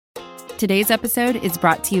Today's episode is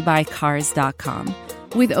brought to you by Cars.com.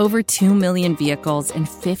 With over 2 million vehicles and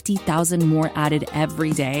 50,000 more added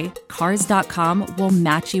every day, Cars.com will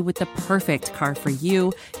match you with the perfect car for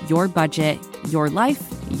you, your budget, your life,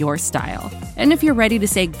 your style. And if you're ready to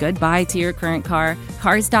say goodbye to your current car,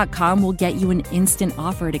 Cars.com will get you an instant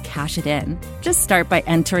offer to cash it in. Just start by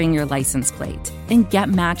entering your license plate and get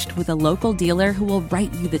matched with a local dealer who will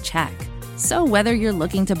write you the check. So whether you're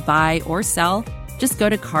looking to buy or sell, just go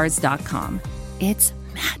to Cars.com. It's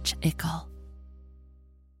magical.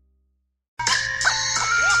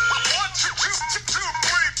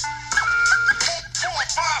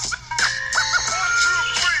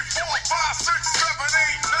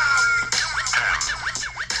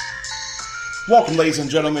 Welcome, ladies and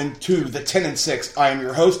gentlemen, to the 10-6. I am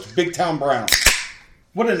your host, Big Town Brown.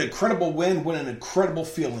 What an incredible win, what an incredible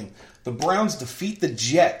feeling. The Browns defeat the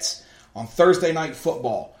Jets on Thursday Night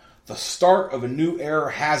Football. The start of a new era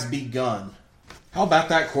has begun. How about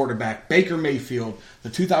that quarterback, Baker Mayfield, the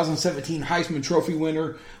 2017 Heisman Trophy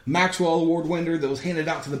winner, Maxwell Award winner that was handed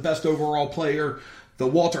out to the best overall player, the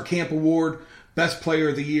Walter Camp Award, Best Player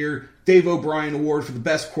of the Year, Dave O'Brien Award for the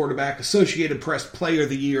best quarterback, Associated Press Player of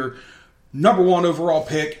the Year, number 1 overall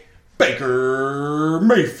pick, Baker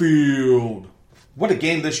Mayfield. What a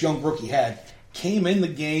game this young rookie had. Came in the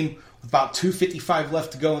game with about 2:55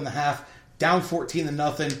 left to go in the half, down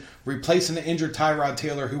 14-0, replacing the injured Tyrod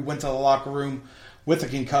Taylor, who went to the locker room with a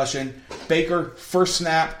concussion. Baker, first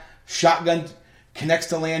snap, shotgun, connects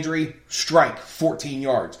to Landry, strike, 14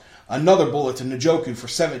 yards. Another bullet to Njoku for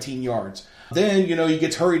 17 yards. Then, he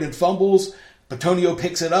gets hurried and fumbles. Batonio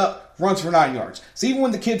picks it up, runs for 9 yards. So even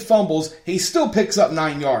when the kid fumbles, he still picks up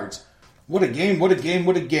 9 yards. What a game, what a game,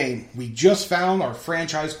 what a game. We just found our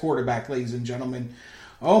franchise quarterback, ladies and gentlemen.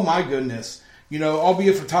 Oh my goodness.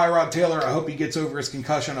 Albeit for Tyrod Taylor, I hope he gets over his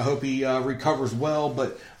concussion. I hope he recovers well.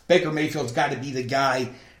 But Baker Mayfield's got to be the guy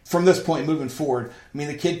from this point moving forward. I mean,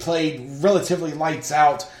 the kid played relatively lights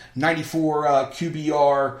out, 94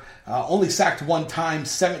 QBR, only sacked one time,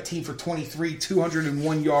 17 for 23,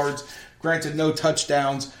 201 yards. Granted, no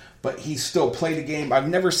touchdowns, but he still played a game. I've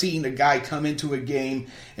never seen a guy come into a game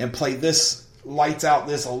and play this lights out,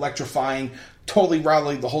 this electrifying, totally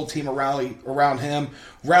rallied the whole team around him,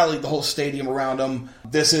 rallied the whole stadium around him.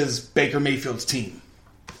 This is Baker Mayfield's team.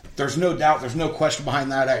 There's no doubt, there's no question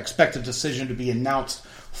behind that. I expect a decision to be announced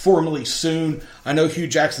formally soon. I know Hugh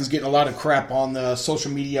Jackson's getting a lot of crap on the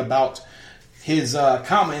social media about his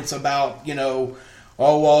comments about, I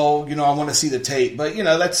want to see the tape. But,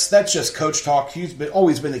 that's just coach talk. He's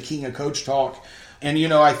always been the king of coach talk. And,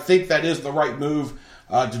 I think that is the right move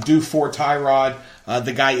to do for Tyrod.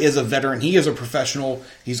 The guy is a veteran. He is a professional.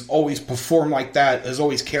 He's always performed like that, has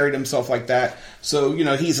always carried himself like that. So,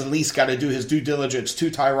 he's at least got to do his due diligence to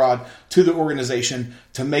Tyrod, to the organization,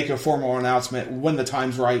 to make a formal announcement when the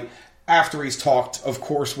time's right. After he's talked, of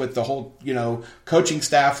course, with the whole, coaching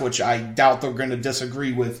staff, which I doubt they're going to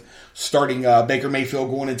disagree with starting Baker Mayfield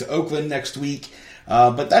going into Oakland next week.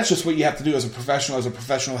 But that's just what you have to do as a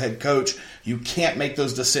professional head coach. You can't make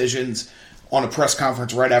those decisions on a press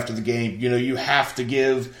conference right after the game. You have to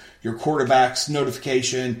give your quarterbacks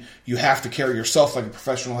notification. You have to carry yourself like a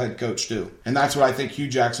professional head coach do. And that's what I think Hugh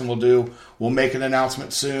Jackson will do. We'll make an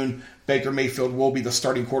announcement soon. Baker Mayfield will be the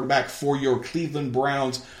starting quarterback for your Cleveland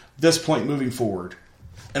Browns this point moving forward.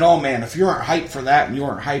 And oh man, if you aren't hyped for that and you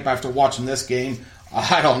aren't hyped after watching this game,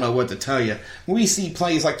 I don't know what to tell you. We see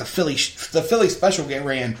plays like the Philly special game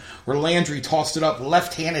ran where Landry tossed it up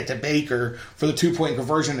left-handed to Baker for the 2-point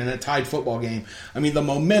conversion in a tied football game. I mean, the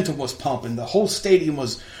momentum was pumping. The whole stadium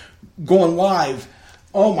was going live.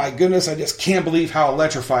 Oh my goodness, I just can't believe how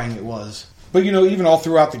electrifying it was. But even all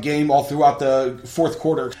throughout the game, all throughout the fourth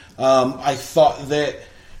quarter, I thought that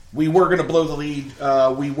we were going to blow the lead.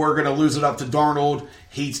 We were going to lose it up to Darnold.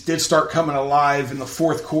 He did start coming alive in the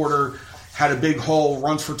fourth quarter. Had a big hole,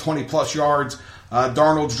 runs for 20-plus yards.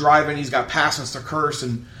 Darnold's driving. He's got passes to Curse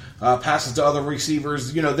and passes to other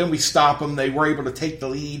receivers. Then we stop him. They were able to take the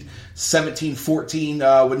lead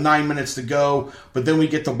 17-14 with 9 minutes to go. But then we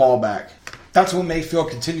get the ball back. That's when Mayfield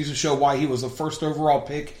continues to show why he was the first overall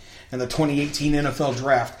pick in the 2018 NFL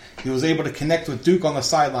Draft. He was able to connect with Duke on the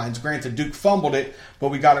sidelines. Granted, Duke fumbled it, but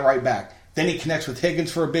we got it right back. Then he connects with Higgins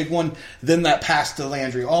for a big one. Then that pass to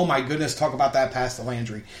Landry. Oh my goodness, talk about that pass to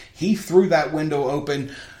Landry. He threw that window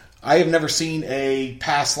open. I have never seen a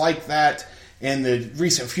pass like that in the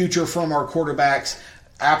recent future from our quarterbacks.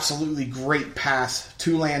 Absolutely great pass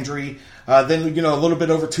to Landry. Then, a little bit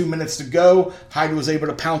over 2 minutes to go. Hyde was able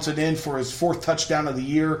to pounce it in for his 4th touchdown of the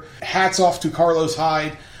year. Hats off to Carlos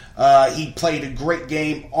Hyde. He played a great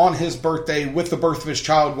game on his birthday with the birth of his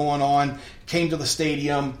child going on. came to the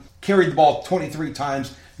stadium, carried the ball 23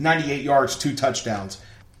 times, 98 yards, 2 touchdowns.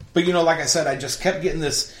 But, like I said, I just kept getting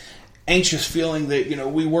this anxious feeling that,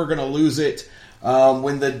 we were going to lose it.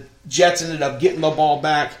 When the Jets ended up getting the ball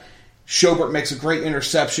back, Schobert makes a great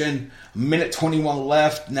interception. Minute 21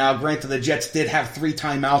 left. Now, granted, the Jets did have 3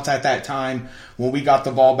 timeouts at that time. When we got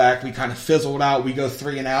the ball back, we kind of fizzled out. We go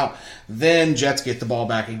 3 and out. Then Jets get the ball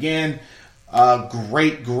back again.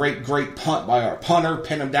 Great punt by our punter.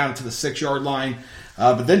 Pin him down to the 6-yard line.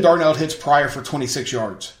 But then Darnell hits Pryor for 26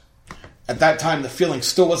 yards. At that time, the feeling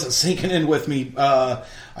still wasn't sinking in with me. I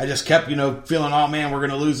just kept, feeling, oh man, we're going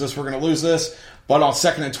to lose this. But on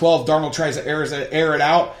 2nd and 12, Darnold tries to air it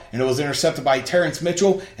out, and it was intercepted by Terrence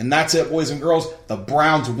Mitchell. And that's it, boys and girls. The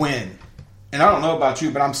Browns win. And I don't know about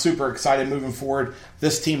you, but I'm super excited moving forward.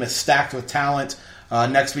 This team is stacked with talent.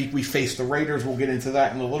 Next week, we face the Raiders. We'll get into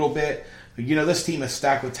that in a little bit. But, this team is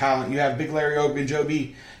stacked with talent. You have Big Larry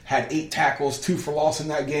Ogunjobi, had 8 tackles, 2 for loss in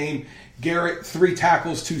that game. Garrett, 3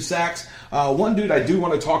 tackles, 2 sacks. One dude I do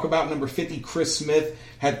want to talk about, number 50, Chris Smith,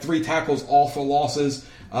 had 3 tackles, all for losses.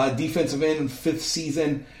 Defensive end in 5th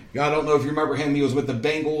season. I don't know if you remember him. He was with the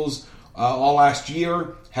Bengals all last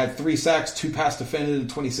year. Had 3 sacks, 2 pass defended, and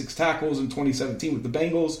 26 tackles in 2017 with the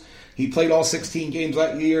Bengals. He played all 16 games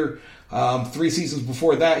that year. 3 seasons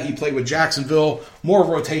before that, he played with Jacksonville. More of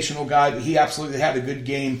a rotational guy, but he absolutely had a good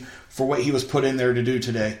game for what he was put in there to do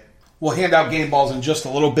today. We'll hand out game balls in just a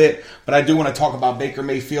little bit, but I do want to talk about Baker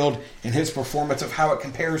Mayfield and his performance of how it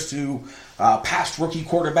compares to past rookie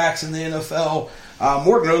quarterbacks in the NFL.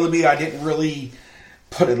 More notably, I didn't really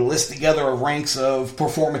put a list together of ranks of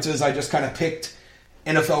performances. I just kind of picked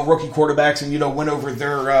NFL rookie quarterbacks and, went over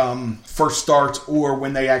their first starts or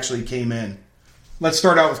when they actually came in. Let's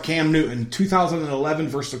start out with Cam Newton. 2011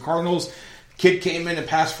 versus the Cardinals. Kid came in and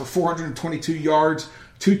passed for 422 yards,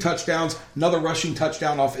 2 touchdowns, another rushing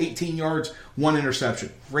touchdown off 18 yards, 1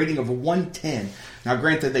 interception. Rating of 110. Now,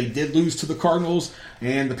 granted, they did lose to the Cardinals,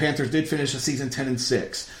 and the Panthers did finish the season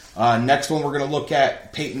 10-6. Next one, we're going to look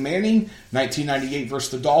at Peyton Manning, 1998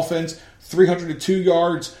 versus the Dolphins. 302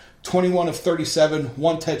 yards, 21 of 37,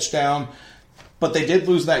 1 touchdown. But they did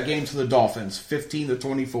lose that game to the Dolphins,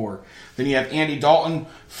 15-24. Then you have Andy Dalton,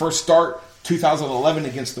 first start, 2011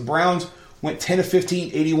 against the Browns. Went 10 of 15,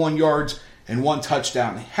 81 yards, and 1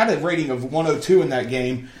 touchdown. Had a rating of 102 in that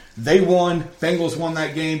game. They won. Bengals won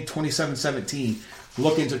that game 27-17.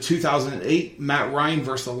 Look into 2008, Matt Ryan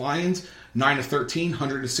versus the Lions. 9 of 13,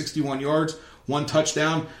 161 yards, 1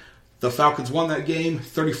 touchdown. The Falcons won that game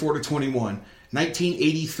 34-21.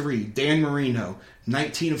 1983, Dan Marino.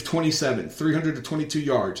 19 of 27, 322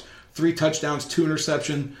 yards, 3 touchdowns, 2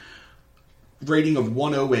 interceptions. Rating of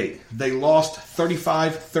 108. They lost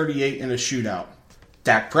 35-38 in a shootout.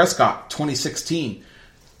 Dak Prescott, 2016.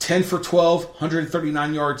 10 for 12,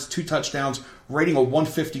 139 yards, 2 touchdowns, rating of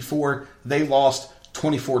 154. They lost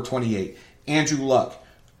 24-28. Andrew Luck,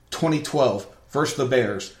 2012 versus the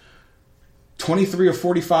Bears. 23 of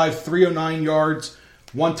 45, 309 yards,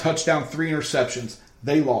 1 touchdown, 3 interceptions.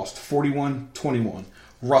 They lost 41-21.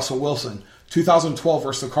 Russell Wilson, 2012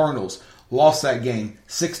 versus the Cardinals. Lost that game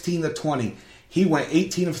 16-20. He went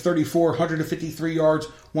 18 of 34, 153 yards,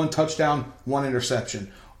 1 touchdown, 1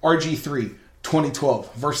 interception. RG3,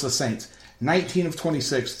 2012 versus the Saints. 19 of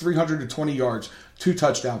 26, 320 yards, 2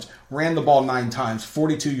 touchdowns. Ran the ball 9 times,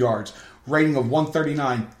 42 yards. Rating of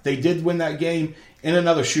 139. They did win that game in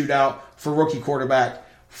another shootout for rookie quarterback,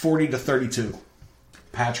 40-32.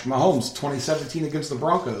 Patrick Mahomes, 2017 against the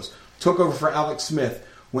Broncos. Took over for Alex Smith.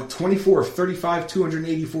 Went 24 of 35,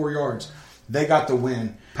 284 yards. They got the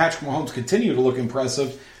win. Patrick Mahomes continued to look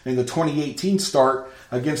impressive in the 2018 start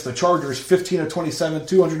against the Chargers. 15 of 27,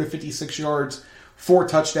 256 yards, 4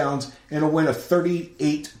 touchdowns, and a win of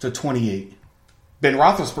 38-28. Ben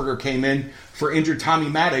Roethlisberger came in for injured Tommy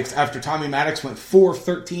Maddox after Tommy Maddox went 4 of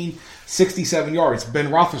 13, 67 yards. Ben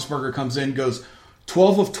Roethlisberger comes in, goes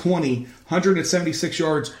 12 of 20, 176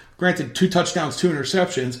 yards. Granted, 2 touchdowns, 2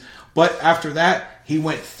 interceptions. But after that, he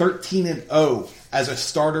went 13-0 as a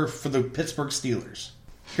starter for the Pittsburgh Steelers.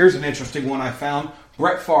 Here's an interesting one I found.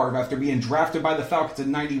 Brett Favre, after being drafted by the Falcons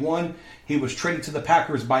in 91, he was traded to the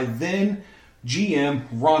Packers by then GM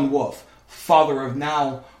Ron Wolf, father of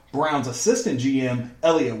now Browns assistant GM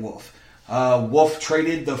Elliott Wolf. Wolf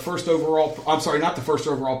traded the first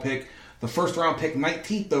round pick,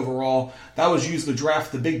 19th overall. That was used to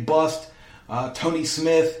draft the big bust. Tony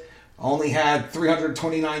Smith only had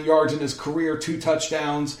 329 yards in his career, 2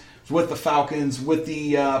 touchdowns. With the Falcons, with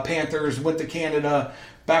the Panthers, went to Canada,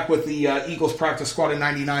 back with the Eagles practice squad in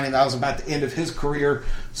 99, and that was about the end of his career.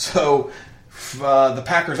 So the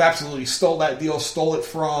Packers absolutely stole that deal, stole it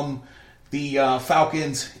from the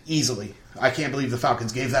Falcons easily. I can't believe the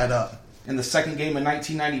Falcons gave that up. In the second game in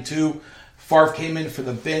 1992, Favre came in for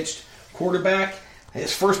the benched quarterback.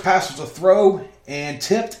 His first pass was a throw and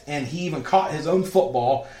tipped, and he even caught his own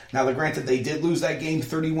football. Now, granted, they did lose that game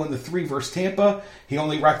 31-3 versus Tampa. He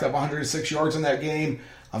only racked up 106 yards in that game.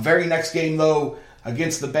 A very next game, though,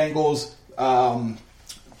 against the Bengals,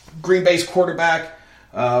 Green Bay's quarterback,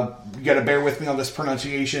 you got to bear with me on this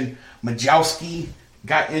pronunciation, Majowski,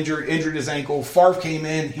 got injured his ankle. Favre came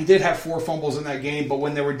in. He did have 4 fumbles in that game, but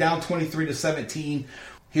when they were down 23-17,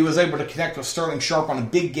 he was able to connect with Sterling Sharp on a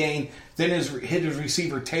big gain. Then hit his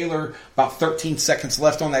receiver Taylor about 13 seconds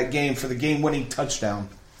left on that game for the game-winning touchdown.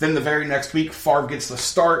 Then the very next week, Favre gets the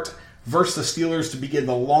start versus the Steelers to begin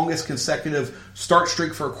the longest consecutive start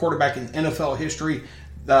streak for a quarterback in NFL history.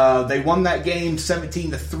 They won that game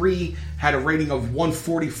 17-3, had a rating of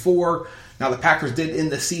 144. Now, the Packers did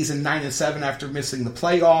end the season 9-7 after missing the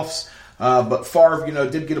playoffs, but Favre,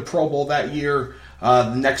 did get a Pro Bowl that year.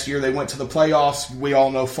 The next year, they went to the playoffs. We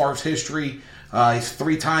all know Favre's history. He's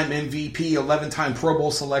 3-time MVP, 11-time Pro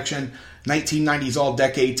Bowl selection, 1990s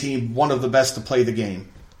All-Decade team, one of the best to play the game.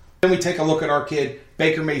 Then we take a look at our kid,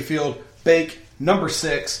 Baker Mayfield. Bake, number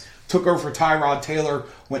 6, took over for Tyrod Taylor,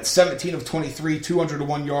 went 17 of 23,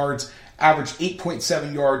 201 yards, averaged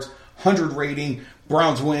 8.7 yards, 100 rating.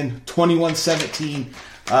 Browns win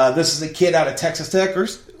 21-17. This is a kid out of Texas Tech.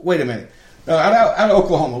 Wait a minute. Out of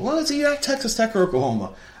Oklahoma. Well, is he out of Texas Tech or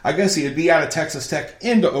Oklahoma? I guess he'd be out of Texas Tech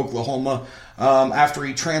into Oklahoma after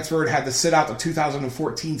he transferred, had to sit out the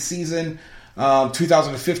 2014 season.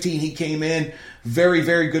 2015, he came in. Very,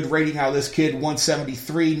 very good rating out of this kid,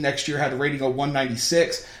 173. Next year had a rating of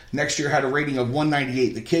 196. Next year had a rating of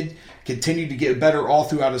 198. The kid continued to get better all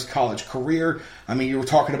throughout his college career. I mean, you were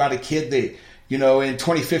talking about a kid that, in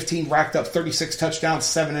 2015 racked up 36 touchdowns,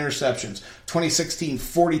 7 interceptions. 2016,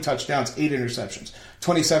 40 touchdowns, 8 interceptions.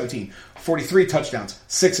 2017, 43 touchdowns,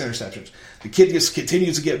 6 interceptions. The kid just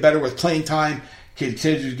continues to get better with playing time,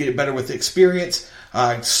 continues to get better with experience.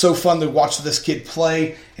 It's so fun to watch this kid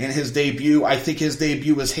play in his debut. I think his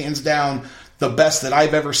debut was hands down the best that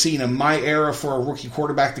I've ever seen in my era for a rookie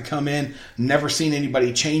quarterback to come in. Never seen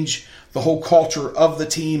anybody change the whole culture of the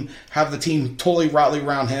team, have the team totally rally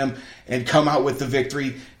around him, and come out with the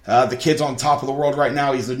victory. The kid's on top of the world right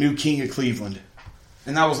now. He's the new king of Cleveland.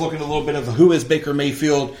 And I was looking at a little bit of who is Baker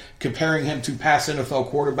Mayfield, comparing him to past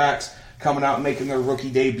NFL quarterbacks coming out and making their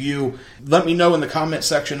rookie debut. Let me know in the comment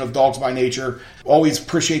section of Dogs by Nature. Always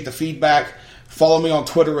appreciate the feedback. Follow me on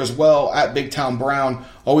Twitter as well, at Big Town Brown.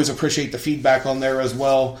 Always appreciate the feedback on there as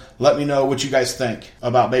well. Let me know what you guys think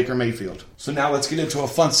about Baker Mayfield. So now let's get into a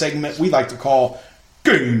fun segment we like to call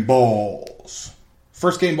Game Balls.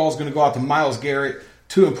 First game ball is going to go out to Myles Garrett.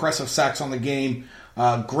 2 impressive sacks on the game.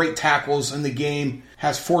 Great tackles in the game.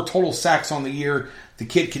 Has 4 total sacks on the year. The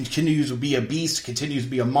kid continues to be a beast, continues to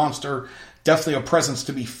be a monster. Definitely a presence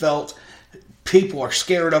to be felt. People are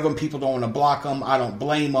scared of him. People don't want to block him. I don't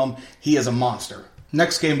blame him. He is a monster.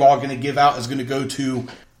 Next game ball I'm going to give out is going to go to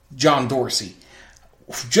John Dorsey.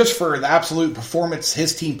 Just for the absolute performance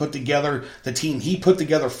his team put together, the team he put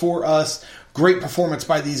together for us. Great performance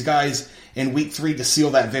by these guys in Week 3 to seal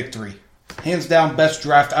that victory. Hands down, best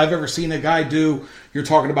draft I've ever seen a guy do. You're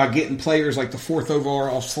talking about getting players like the 4th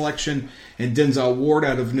overall selection in Denzel Ward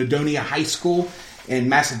out of Nodonia High School in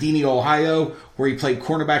Macedonia, Ohio, where he played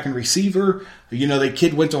cornerback and receiver. The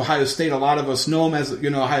kid went to Ohio State. A lot of us know him as,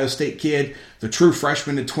 Ohio State kid. The true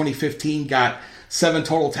freshman in 2015 got 7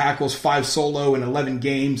 total tackles, 5 solo in 11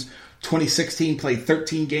 games. 2016 played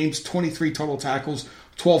 13 games, 23 total tackles,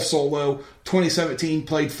 12 solo. 2017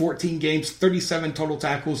 played 14 games, 37 total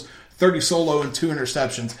tackles, 30 solo and 2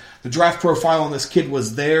 interceptions. The draft profile on this kid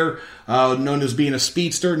was there, known as being a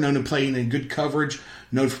speedster, known to playing in good coverage,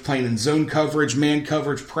 known for playing in zone coverage, man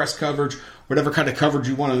coverage, press coverage, whatever kind of coverage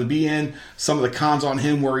you wanted to be in. Some of the cons on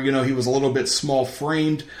him were, he was a little bit small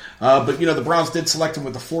framed. But the Browns did select him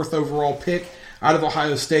with the 4th overall pick out of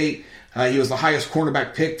Ohio State. He was the highest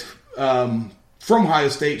cornerback picked from Ohio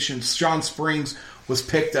State since Sean Springs was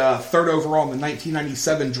picked 3rd overall in the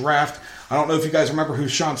 1997 draft. I don't know if you guys remember who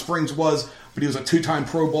Sean Springs was, but he was a 2-time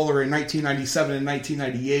Pro Bowler in 1997 and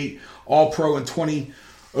 1998, All-Pro in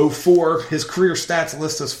 2004. His career stats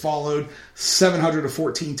list as followed: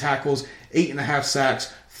 714 tackles, 8.5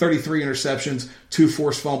 sacks, 33 interceptions, 2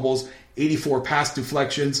 forced fumbles, 84 pass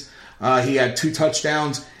deflections. He had 2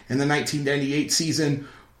 touchdowns in the 1998 season.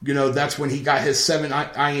 That's when he got his 7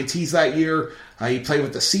 INTs that year. He played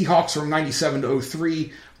with the Seahawks from 97 to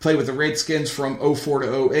 03, played with the Redskins from 04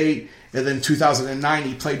 to 08, and then 2009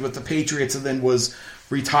 he played with the Patriots and then was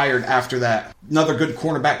retired after that. Another good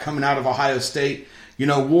cornerback coming out of Ohio State.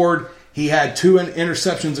 Ward, He had 2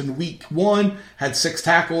 interceptions in week 1, had 6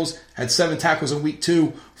 tackles, had 7 tackles in week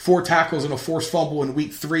 2, 4 tackles and a forced fumble in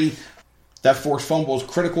week 3. That forced fumble was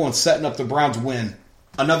critical in setting up the Browns' win.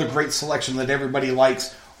 Another great selection that everybody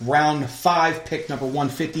likes. Round 5, pick number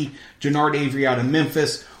 150, Jannard Avery out of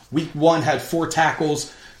Memphis. Week 1 had 4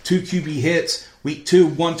 tackles, 2 QB hits. Week 2,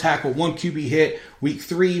 1 tackle, 1 QB hit. Week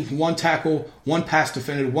 3, 1 tackle, 1 pass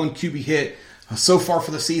defended, 1 QB hit. So far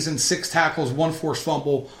for the season, 6 tackles, 1 forced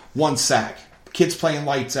fumble, 1 sack. Kid's playing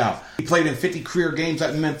lights out. He played in 50 career games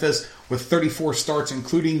at Memphis with 34 starts,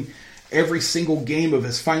 including every single game of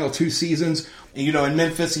his final 2 seasons. And, in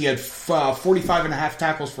Memphis, he had 45 and a half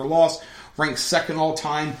tackles for loss, ranked second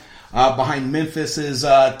all-time behind Memphis's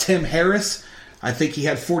Tim Harris. I think he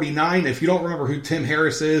had 49. If you don't remember who Tim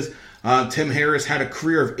Harris is, Tim Harris had a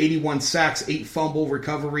career of 81 sacks, 8 fumble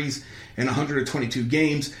recoveries in 122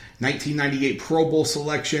 games, 1998 Pro Bowl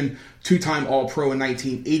selection, 2-time All-Pro in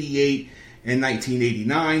 1988 and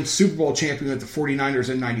 1989, Super Bowl champion with the 49ers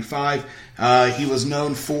in 95. He was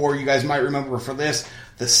known for, you guys might remember for this,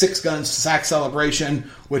 the 6-gun sack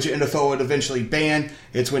celebration, which the NFL would eventually ban.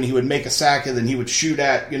 It's when he would make a sack and then he would shoot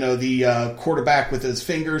at, the quarterback with his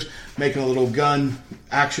fingers, making a little gun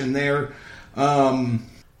action there.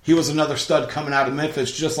 He was another stud coming out of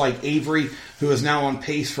Memphis, just like Avery, who is now on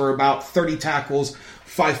pace for about 30 tackles,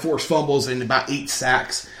 5 forced fumbles, and about 8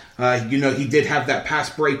 sacks. He did have that pass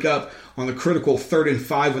breakup on the critical 3rd and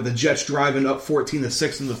 5 with the Jets driving up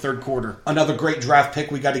 14-6 in the third quarter. Another great draft pick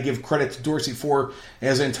we got to give credit to Dorsey for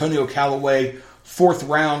is Antonio Callaway, 4th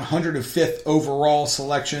round, 105th overall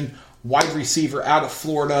selection, wide receiver out of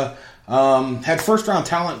Florida. Had first-round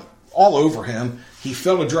talent all over him. He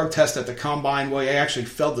failed a drug test at the combine. Well, he actually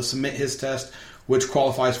failed to submit his test, which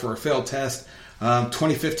qualifies for a failed test.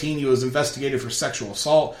 2015, he was investigated for sexual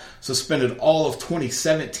assault, suspended all of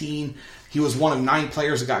 2017. He was one of 9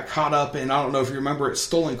 players that got caught up in, I don't know if you remember it,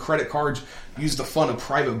 stolen credit cards, used to fund a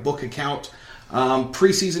private book account.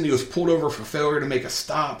 Preseason, he was pulled over for failure to make a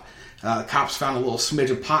stop. Cops found a little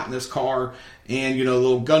smidge of pot in his car and, a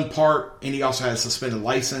little gun part, and he also had a suspended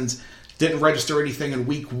license. Didn't register anything in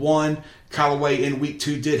week 1. Callaway in week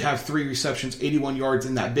 2 did have 3 receptions, 81 yards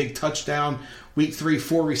in that big touchdown. Week 3,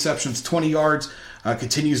 4 receptions, 20 yards.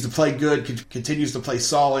 Continues to play good, continues to play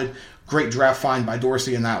solid. Great draft find by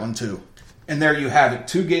Dorsey in that one too. And there you have it.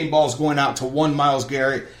 2 game balls going out to 1 Myles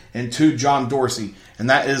Garrett and 2 John Dorsey. And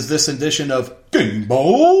that is this edition of Game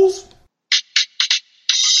Balls.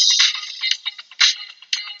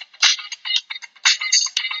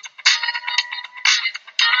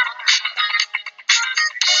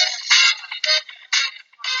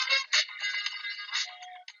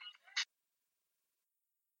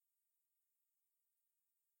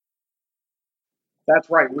 That's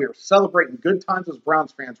right. We are celebrating good times as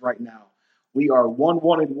Browns fans right now. We are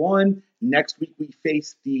 1-1-1. Next week we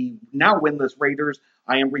face the now winless Raiders.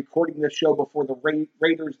 I am recording this show before the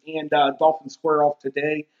Raiders and Dolphins square off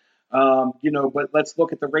today. But let's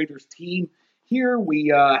look at the Raiders team. Here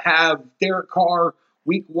we have Derek Carr.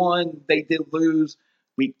 Week 1, they did lose.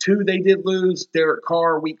 Week 2, they did lose. Derek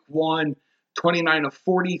Carr, week 1, 29 of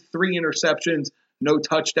 40, 3 interceptions, no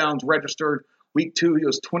touchdowns registered. Week 2, he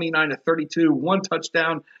was 29 of 32, 1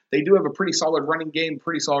 touchdown. They do have a pretty solid running game,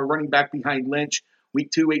 pretty solid running back behind Lynch. Week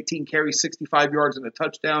 2, 18 carries, 65 yards and a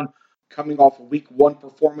touchdown. Coming off a week 1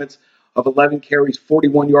 performance of 11 carries,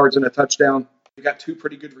 41 yards and a touchdown. We got 2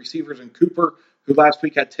 pretty good receivers in Cooper, who last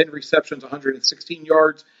week had 10 receptions, 116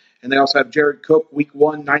 yards. And they also have Jared Cook, week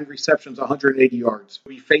 1, 9 receptions, 180 yards.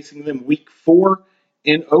 We'll be facing them week 4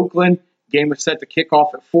 in Oakland. Game is set to kick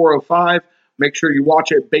off at 4:05. Make sure you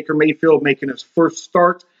watch it. Baker Mayfield making his first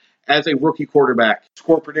start as a rookie quarterback.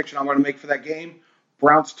 Score prediction I'm going to make for that game: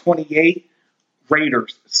 Browns 28,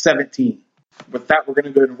 Raiders 17. With that, we're going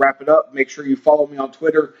to go ahead and wrap it up. Make sure you follow me on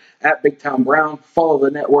Twitter at BigTownBrown. Follow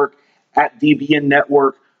the network at DBN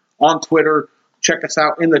Network on Twitter. Check us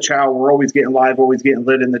out in the Chow. We're always getting live, always getting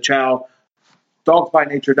lit in the Chow.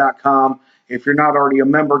 DogsByNature.com. If you're not already a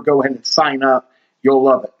member, go ahead and sign up. You'll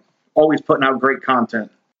love it. Always putting out great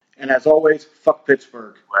content. And as always, fuck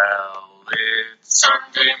Pittsburgh. Well, it's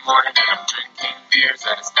Sunday morning and I'm drinking beers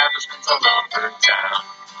at establishments all over town.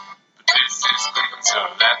 But this is Cleveland, so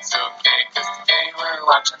that's okay, cause today we're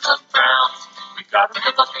watching the Browns. We got a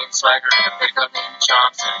pickup named Swagger and a pickup named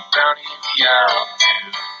Chomps and Brownie in the L too.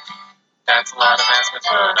 That's a lot of mascots,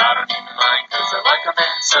 but I don't even mind, cause I like them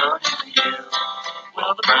and so do you.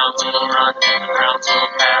 Well, the Browns will run and the Browns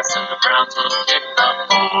will pass and the Browns will kick the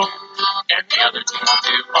ball. And the other team will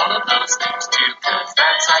do all of those things too, cause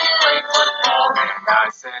that's how you play football. And I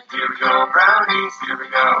said, here we go, Brownies, here we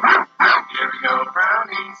go. Here we go,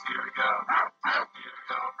 Brownies, here we go. Here we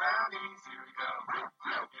go, Brownies.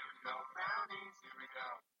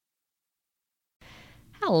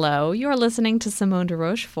 Hello, you're listening to Simone de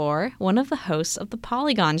Rochefort, one of the hosts of The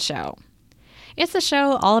Polygon Show. It's a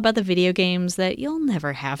show all about the video games that you'll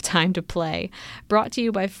never have time to play, brought to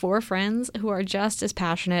you by four friends who are just as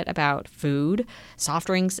passionate about food, soft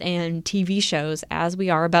drinks, and TV shows as we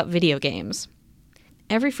are about video games.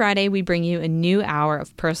 Every Friday, we bring you a new hour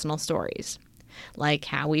of personal stories, like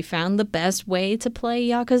how we found the best way to play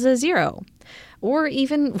Yakuza 0, or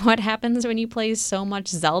even what happens when you play so much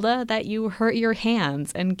Zelda that you hurt your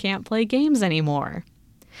hands and can't play games anymore.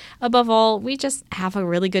 Above all, we just have a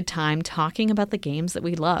really good time talking about the games that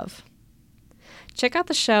we love. Check out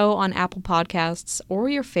the show on Apple Podcasts or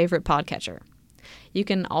your favorite podcatcher. You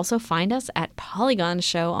can also find us at Polygon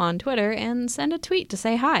Show on Twitter and send a tweet to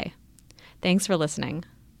say hi. Thanks for listening.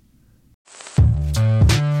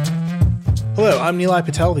 Hello, I'm Nilay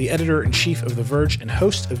Patel, the editor-in-chief of The Verge and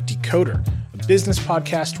host of Decoder, a business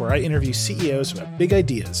podcast where I interview CEOs about big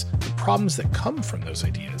ideas, the problems that come from those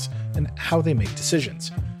ideas, and how they make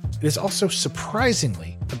decisions. It is also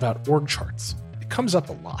surprisingly about org charts. It comes up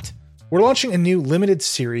a lot. We're launching a new limited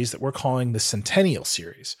series that we're calling the Centennial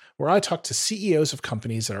Series, where I talk to CEOs of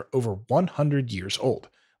companies that are over 100 years old,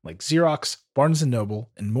 like Xerox, Barnes &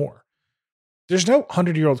 Noble, and more. There's no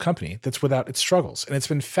 100-year-old company that's without its struggles, and it's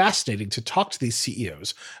been fascinating to talk to these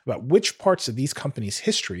CEOs about which parts of these companies'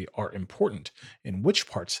 history are important and which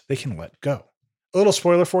parts they can let go. A little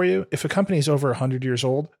spoiler for you, if a company is over 100 years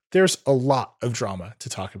old, there's a lot of drama to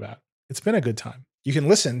talk about. It's been a good time. You can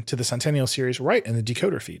listen to the Centennial Series right in the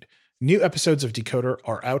Decoder feed. New episodes of Decoder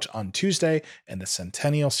are out on Tuesday, and the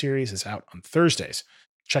Centennial Series is out on Thursdays.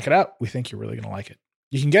 Check it out. We think you're really going to like it.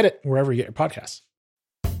 You can get it wherever you get your podcasts.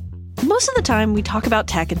 Most of the time, we talk about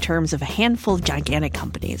tech in terms of a handful of gigantic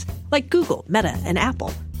companies, like Google, Meta, and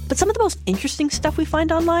Apple. But some of the most interesting stuff we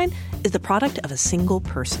find online is the product of a single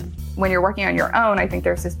person. When you're working on your own, I think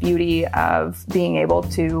there's this beauty of being able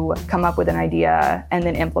to come up with an idea and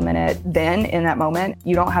then implement it then in that moment.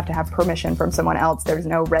 You don't have to have permission from someone else. There's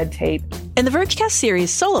no red tape. In the Vergecast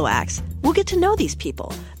series Solo Acts, we'll get to know these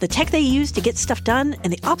people, the tech they use to get stuff done,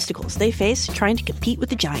 and the obstacles they face trying to compete with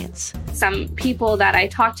the giants. Some people that I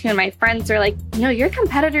talk to and my friends are like, your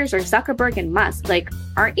competitors are Zuckerberg and Musk. Like,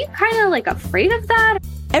 aren't you kind of afraid of that?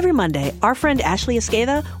 Every Monday, our friend Ashley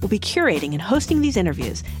Esqueda will be curating and hosting these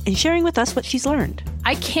interviews and sharing with us what she's learned.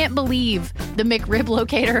 I can't believe the McRib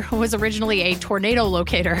locator was originally a tornado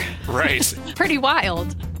locator. Right. Pretty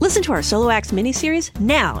wild. Listen to our Solo Acts miniseries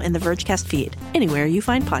now in the Vergecast feed, anywhere you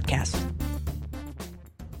find podcasts.